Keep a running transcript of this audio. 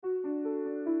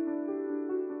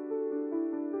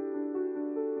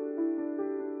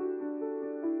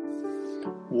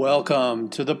Welcome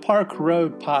to the Park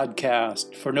Road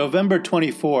Podcast for November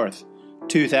 24th,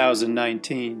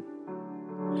 2019.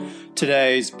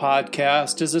 Today's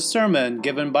podcast is a sermon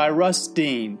given by Russ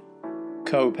Dean,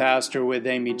 co-pastor with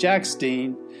Amy Jacks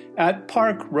Dean at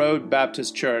Park Road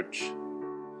Baptist Church.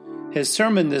 His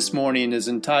sermon this morning is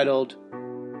entitled,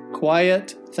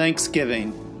 Quiet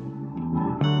Thanksgiving.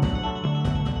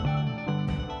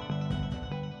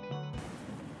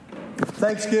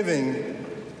 Thanksgiving,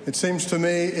 it seems to me,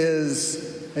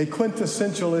 is a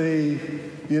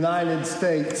quintessentially United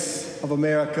States of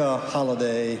America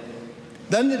holiday.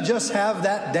 Doesn't it just have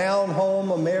that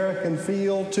down-home American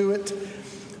feel to it?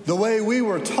 The way we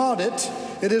were taught it,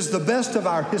 it is the best of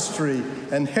our history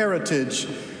and heritage,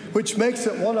 which makes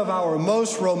it one of our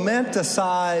most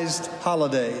romanticized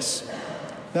holidays.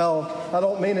 Now, I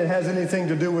don't mean it has anything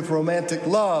to do with romantic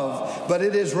love, but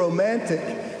it is romantic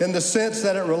in the sense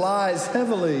that it relies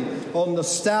heavily on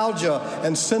nostalgia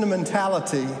and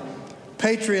sentimentality,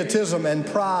 patriotism and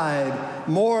pride,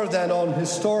 more than on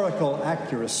historical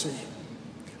accuracy.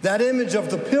 That image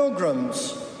of the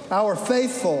pilgrims, our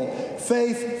faithful,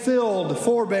 faith-filled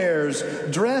forebears,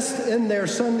 dressed in their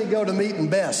Sunday go-to-meeting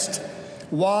best,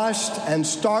 washed and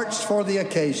starched for the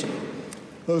occasion.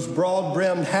 Those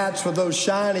broad-brimmed hats with those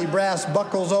shiny brass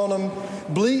buckles on them,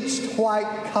 bleached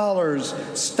white collars,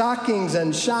 stockings,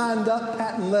 and shined-up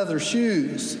patent leather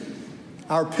shoes.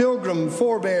 Our pilgrim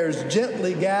forebears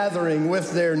gently gathering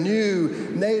with their new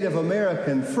Native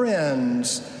American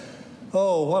friends.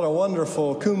 Oh, what a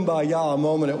wonderful kumbaya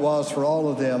moment it was for all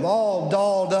of them, all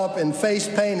dolled up in face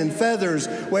paint and feathers,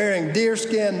 wearing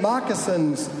deerskin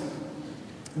moccasins.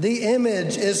 The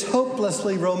image is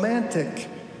hopelessly romantic.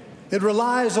 It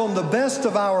relies on the best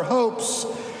of our hopes,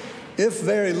 if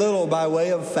very little by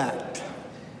way of fact.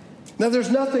 Now,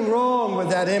 there's nothing wrong with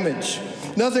that image,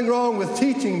 nothing wrong with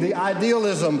teaching the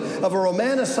idealism of a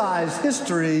romanticized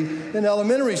history in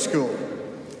elementary school,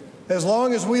 as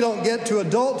long as we don't get to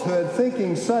adulthood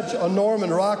thinking such a Norman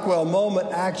Rockwell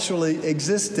moment actually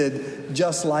existed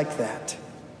just like that.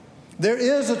 There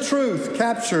is a truth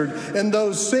captured in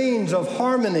those scenes of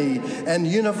harmony and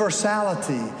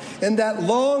universality, in that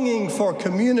longing for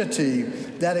community,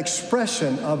 that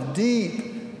expression of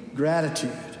deep gratitude.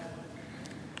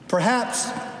 Perhaps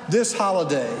this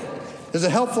holiday is a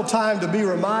helpful time to be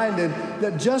reminded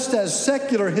that just as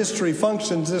secular history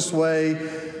functions this way,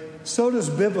 so does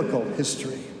biblical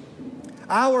history.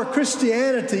 Our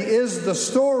Christianity is the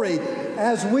story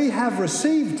as we have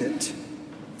received it.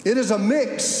 It is a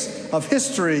mix of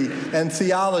history and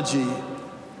theology,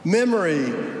 memory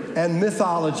and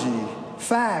mythology,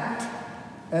 fact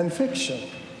and fiction.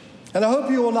 And I hope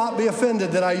you will not be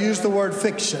offended that I use the word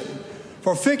fiction,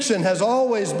 for fiction has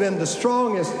always been the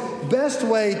strongest, best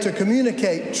way to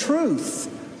communicate truth.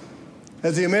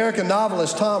 As the American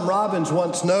novelist Tom Robbins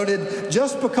once noted,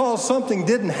 just because something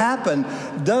didn't happen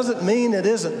doesn't mean it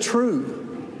isn't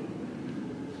true.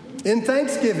 In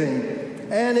Thanksgiving,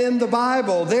 and in the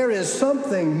Bible, there is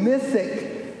something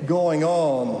mythic going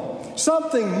on,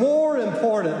 something more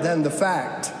important than the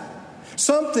fact,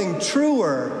 something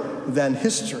truer than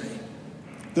history.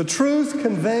 The truth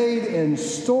conveyed in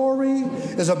story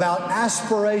is about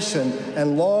aspiration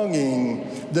and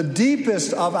longing, the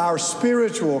deepest of our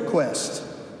spiritual quest.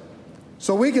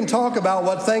 So we can talk about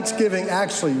what Thanksgiving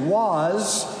actually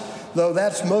was, though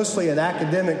that's mostly an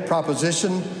academic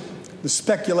proposition, the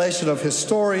speculation of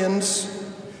historians.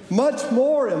 Much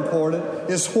more important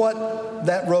is what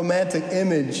that romantic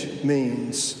image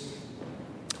means.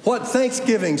 What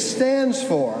Thanksgiving stands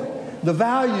for, the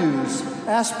values,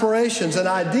 aspirations, and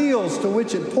ideals to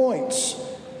which it points.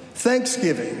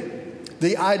 Thanksgiving,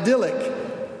 the idyllic,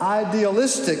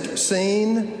 idealistic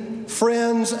scene,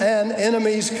 friends and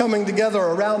enemies coming together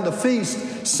around a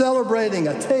feast, celebrating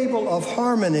a table of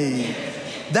harmony.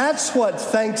 That's what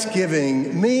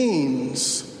Thanksgiving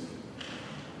means.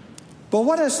 But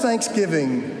what has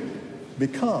Thanksgiving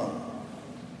become?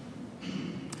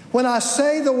 When I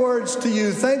say the words to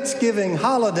you, Thanksgiving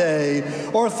holiday,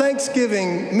 or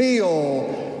Thanksgiving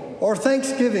meal, or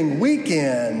Thanksgiving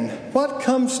weekend, what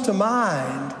comes to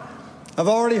mind? I've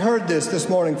already heard this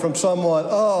morning from someone.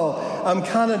 Oh, I'm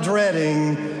kind of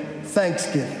dreading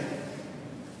Thanksgiving.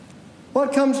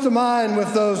 What comes to mind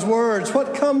with those words?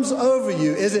 What comes over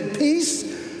you? Is it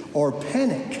peace or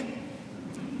panic?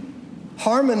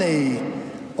 Harmony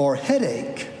or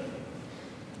headache?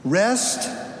 Rest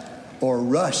or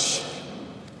rush?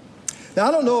 Now,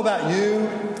 I don't know about you,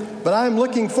 but I'm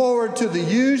looking forward to the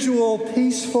usual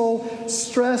peaceful,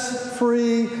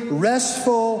 stress-free,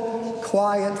 restful,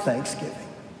 quiet Thanksgiving.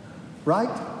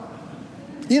 Right?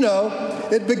 You know,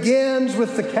 it begins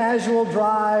with the casual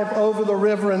drive over the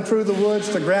river and through the woods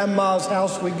to Grandma's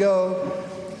house we go.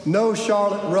 No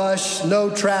Charlotte rush,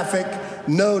 no traffic,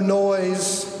 no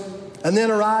noise. And then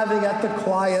arriving at the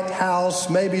quiet house,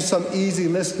 maybe some easy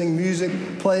listening music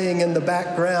playing in the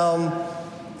background.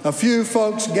 A few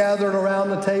folks gathered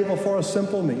around the table for a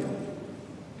simple meal.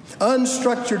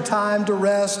 Unstructured time to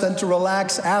rest and to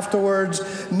relax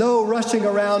afterwards. No rushing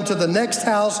around to the next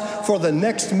house for the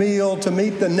next meal, to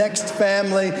meet the next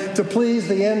family, to please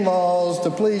the in-laws, to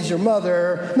please your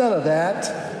mother. None of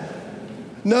that.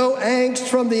 No angst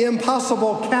from the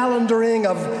impossible calendaring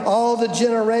of all the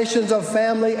generations of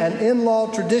family and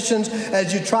in-law traditions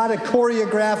as you try to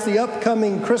choreograph the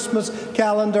upcoming Christmas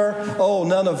calendar. Oh,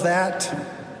 none of that.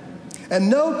 And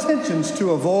no tensions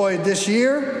to avoid this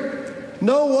year.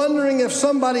 No wondering if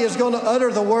somebody is going to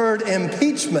utter the word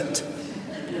impeachment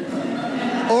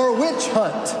or witch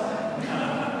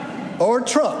hunt or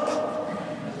Trump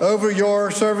over your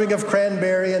serving of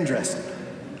cranberry and dressing.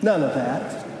 None of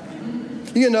that.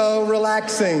 You know,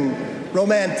 relaxing,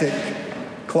 romantic,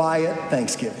 quiet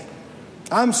Thanksgiving.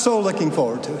 I'm so looking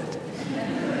forward to it.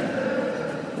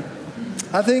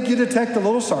 I think you detect a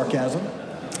little sarcasm,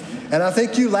 and I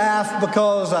think you laugh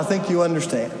because I think you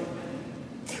understand.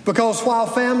 Because while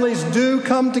families do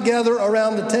come together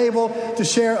around the table to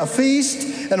share a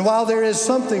feast, and while there is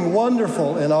something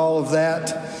wonderful in all of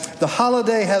that, the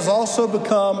holiday has also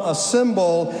become a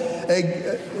symbol.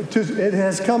 It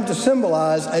has come to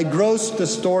symbolize a gross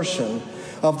distortion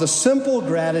of the simple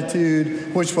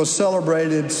gratitude which was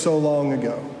celebrated so long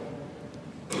ago.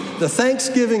 The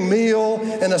Thanksgiving meal,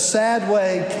 in a sad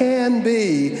way, can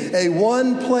be a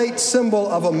one-plate symbol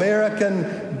of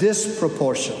American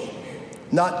disproportion,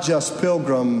 not just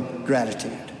pilgrim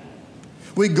gratitude.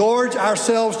 We gorge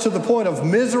ourselves to the point of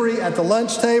misery at the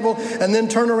lunch table and then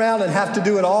turn around and have to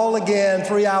do it all again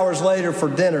 3 hours later for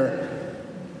dinner.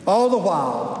 All the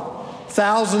while,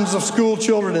 thousands of school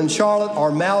children in Charlotte are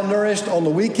malnourished on the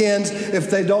weekends if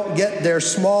they don't get their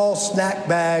small snack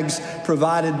bags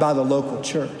provided by the local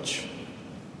church.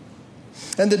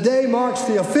 And the day marks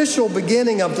the official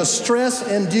beginning of the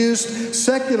stress-induced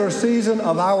secular season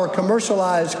of our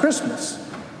commercialized Christmas.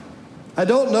 I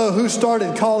don't know who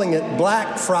started calling it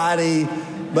Black Friday,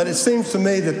 but it seems to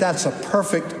me that that's a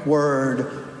perfect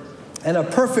word and a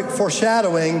perfect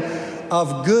foreshadowing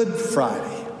of Good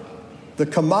Friday. The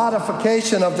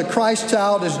commodification of the Christ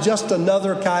child is just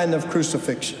another kind of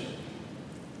crucifixion.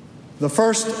 The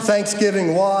first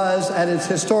Thanksgiving was, at its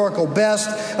historical best,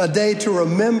 a day to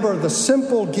remember the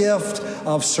simple gift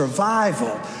of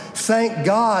survival. Thank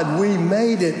God we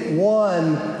made it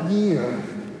 1 year.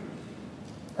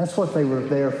 That's what they were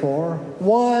there for.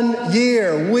 1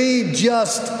 year. We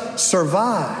just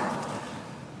survived.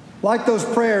 Like those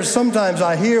prayers sometimes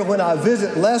I hear when I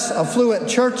visit less affluent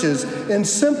churches, in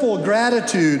simple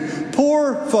gratitude,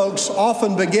 poor folks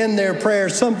often begin their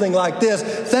prayers something like this: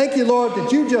 thank you, Lord,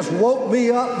 that you just woke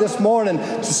me up this morning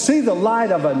to see the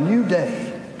light of a new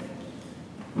day.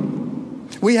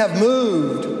 We have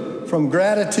moved from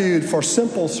gratitude for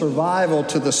simple survival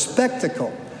to the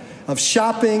spectacle of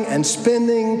shopping and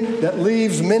spending that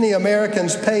leaves many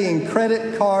Americans paying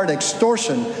credit card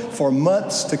extortion for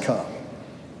months to come.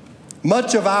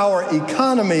 Much of our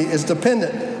economy is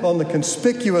dependent on the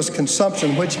conspicuous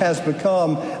consumption which has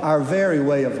become our very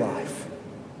way of life.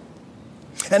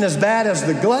 And as bad as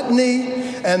the gluttony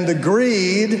and the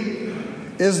greed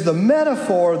is the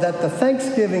metaphor that the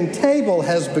Thanksgiving table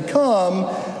has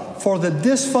become for the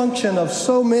dysfunction of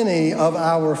so many of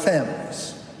our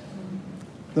families.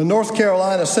 The North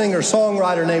Carolina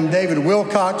singer-songwriter named David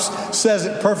Wilcox says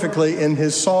it perfectly in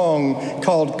his song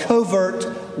called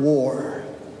Covert War.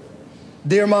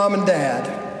 Dear Mom and Dad,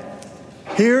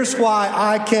 here's why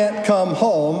I can't come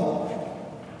home.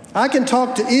 I can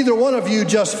talk to either one of you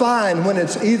just fine when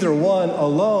it's either one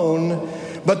alone,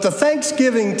 but the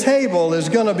Thanksgiving table is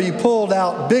going to be pulled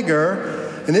out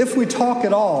bigger, and if we talk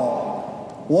at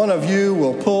all, one of you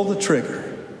will pull the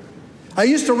trigger. I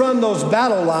used to run those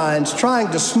battle lines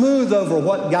trying to smooth over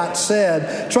what got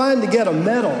said, trying to get a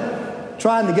medal,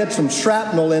 trying to get some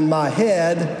shrapnel in my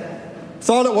head.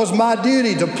 Thought it was my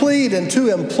duty to plead and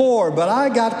to implore, but I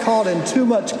got caught in too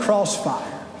much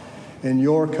crossfire in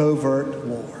your covert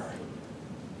war.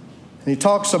 And he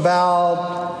talks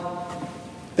about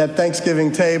that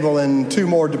Thanksgiving table in 2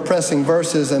 more depressing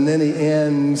verses, and then he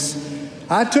ends,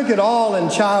 I took it all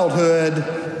in childhood,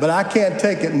 but I can't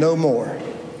take it no more,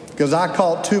 because I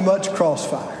caught too much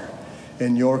crossfire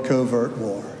in your covert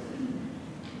war.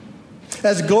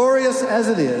 As glorious as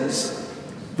it is,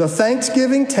 the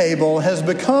Thanksgiving table has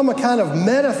become a kind of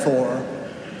metaphor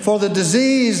for the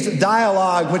diseased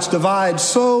dialogue which divides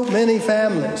so many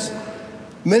families.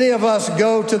 Many of us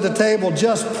go to the table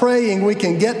just praying we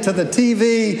can get to the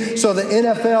TV so the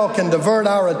NFL can divert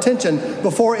our attention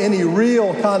before any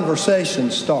real conversation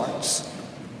starts.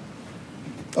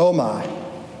 Oh my,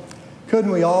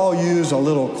 couldn't we all use a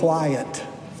little quiet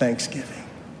Thanksgiving?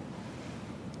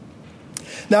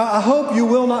 Now, I hope you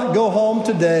will not go home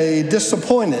today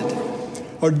disappointed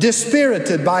or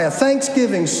dispirited by a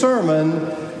Thanksgiving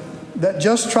sermon that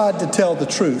just tried to tell the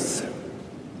truth,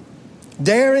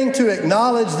 daring to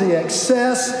acknowledge the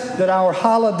excess that our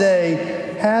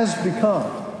holiday has become.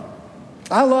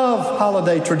 I love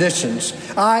holiday traditions.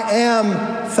 I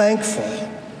am thankful.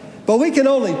 But we can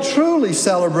only truly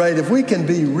celebrate if we can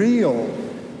be real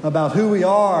about who we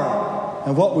are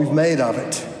and what we've made of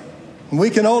it. And we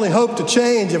can only hope to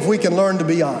change if we can learn to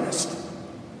be honest.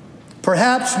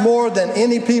 Perhaps more than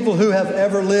any people who have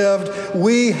ever lived,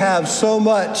 we have so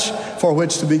much for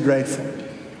which to be grateful.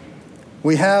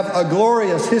 We have a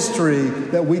glorious history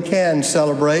that we can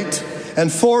celebrate,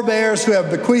 and forebears who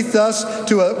have bequeathed us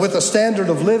with a standard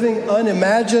of living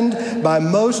unimagined by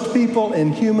most people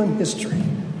in human history.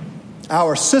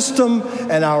 Our system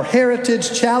and our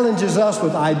heritage challenges us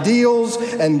with ideals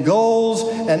and goals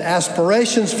and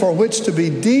aspirations for which to be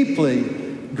deeply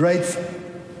grateful.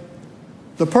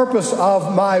 The purpose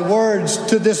of my words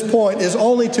to this point is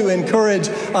only to encourage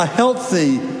a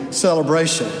healthy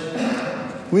celebration.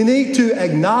 We need to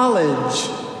acknowledge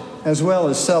as well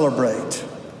as celebrate.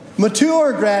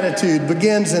 Mature gratitude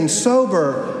begins in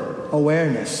sober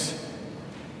awareness.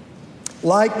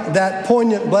 Like that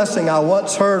poignant blessing I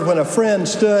once heard when a friend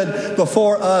stood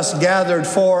before us gathered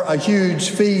for a huge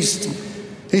feast.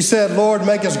 He said, "Lord,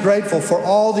 make us grateful for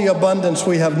all the abundance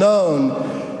we have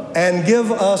known, and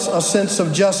give us a sense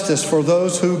of justice for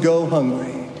those who go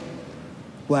hungry."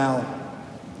 Wow,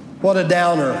 what a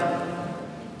downer,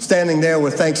 standing there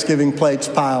with Thanksgiving plates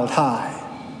piled high.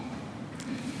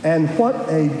 And what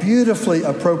a beautifully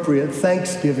appropriate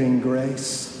Thanksgiving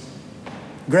grace.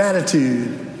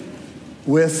 Gratitude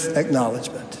with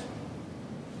acknowledgement.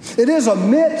 It is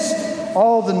amidst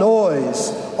all the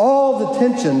noise, all the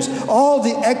tensions, all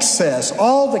the excess,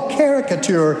 all the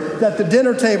caricature that the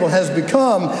dinner table has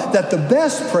become that the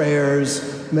best prayers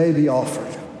may be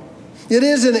offered. It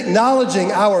is in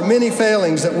acknowledging our many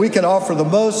failings that we can offer the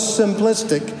most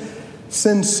simplistic,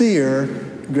 sincere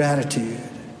gratitude.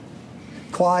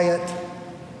 Quiet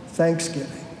thanksgiving.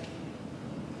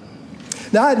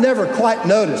 Now, I'd never quite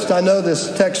noticed, I know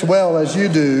this text well as you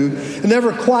do,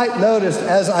 never quite noticed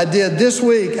as I did this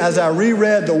week as I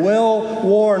reread the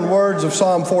well-worn words of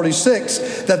Psalm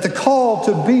 46, that the call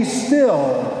to be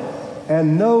still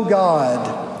and know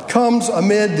God comes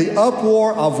amid the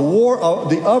uproar of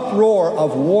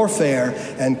warfare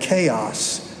and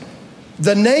chaos.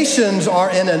 The nations are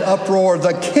in an uproar,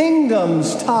 the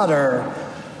kingdoms totter.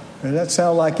 Does that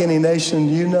sound like any nation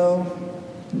you know?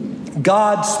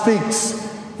 God speaks,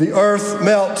 the earth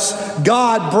melts.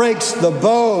 God breaks the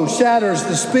bow, shatters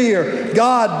the spear.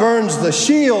 God burns the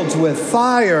shields with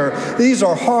fire. These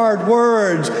are hard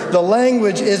words. The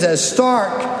language is as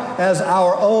stark as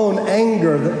our own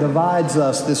anger that divides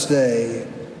us this day.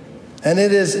 And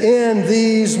it is in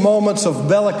these moments of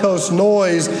bellicose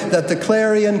noise that the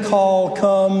clarion call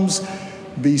comes,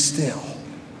 be still.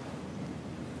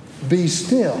 Be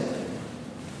still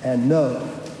and know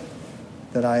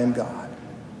that I am God.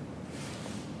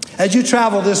 As you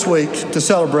travel this week to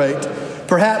celebrate,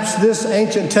 perhaps this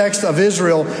ancient text of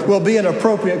Israel will be an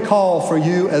appropriate call for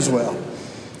you as well.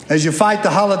 As you fight the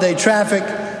holiday traffic,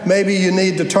 maybe you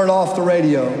need to turn off the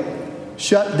radio,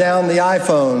 shut down the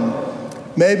iPhone.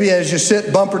 Maybe as you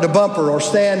sit bumper to bumper or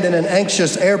stand in an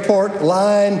anxious airport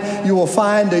line, you will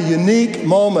find a unique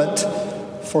moment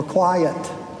for quiet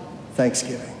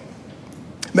thanksgiving.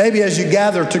 Maybe as you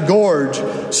gather to gorge,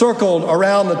 circled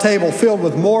around the table filled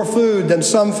with more food than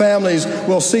some families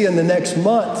will see in the next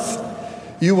month,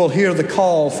 you will hear the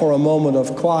call for a moment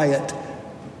of quiet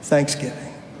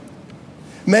thanksgiving.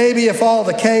 Maybe if all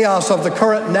the chaos of the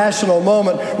current national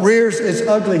moment rears its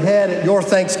ugly head at your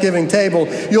Thanksgiving table,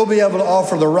 you'll be able to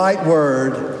offer the right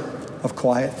word of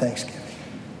quiet thanksgiving.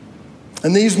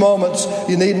 In these moments,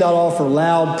 you need not offer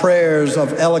loud prayers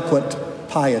of eloquent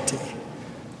piety.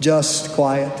 Just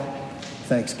quiet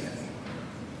thanksgiving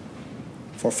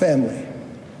for family,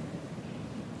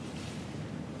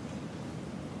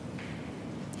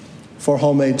 for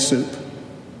homemade soup,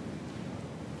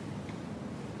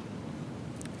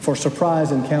 for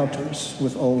surprise encounters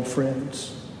with old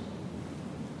friends,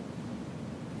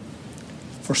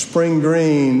 for spring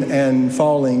green and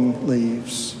falling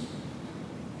leaves.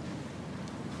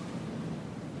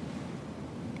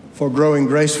 for growing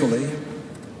gracefully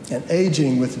and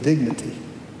aging with dignity,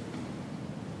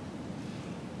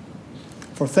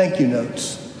 for thank you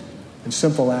notes and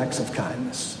simple acts of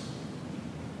kindness,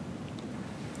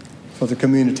 for the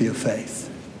community of faith,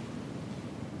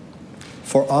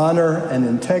 for honor and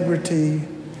integrity,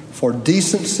 for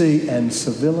decency and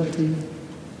civility,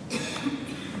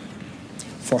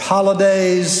 for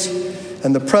holidays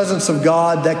and the presence of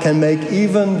God that can make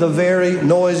even the very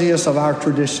noisiest of our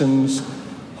traditions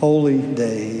holy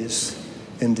days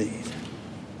indeed.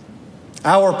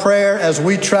 Our prayer as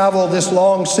we travel this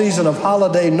long season of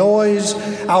holiday noise,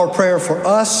 our prayer for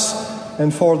us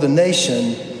and for the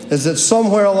nation, is that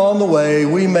somewhere along the way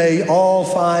we may all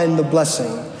find the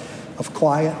blessing of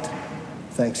quiet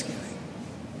thanksgiving.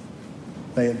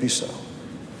 May it be so.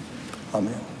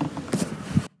 Amen.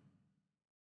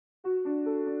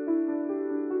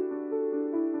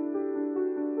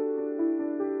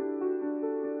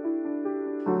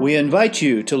 We invite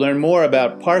you to learn more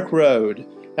about Park Road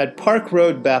at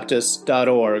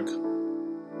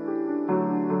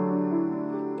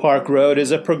parkroadbaptist.org. Park Road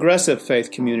is a progressive faith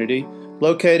community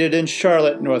located in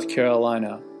Charlotte, North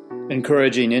Carolina,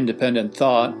 encouraging independent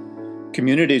thought,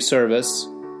 community service,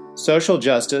 social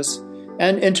justice,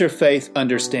 and interfaith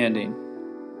understanding.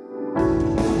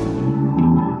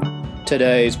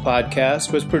 Today's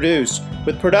podcast was produced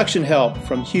with production help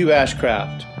from Hugh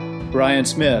Ashcraft, Brian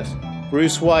Smith,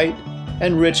 Bruce White,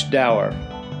 and Rich Dower.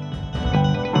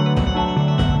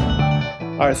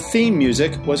 Our theme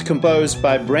music was composed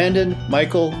by Brandon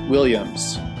Michael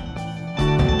Williams.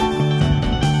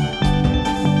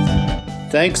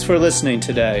 Thanks for listening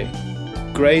today.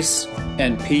 Grace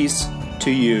and peace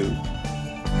to you.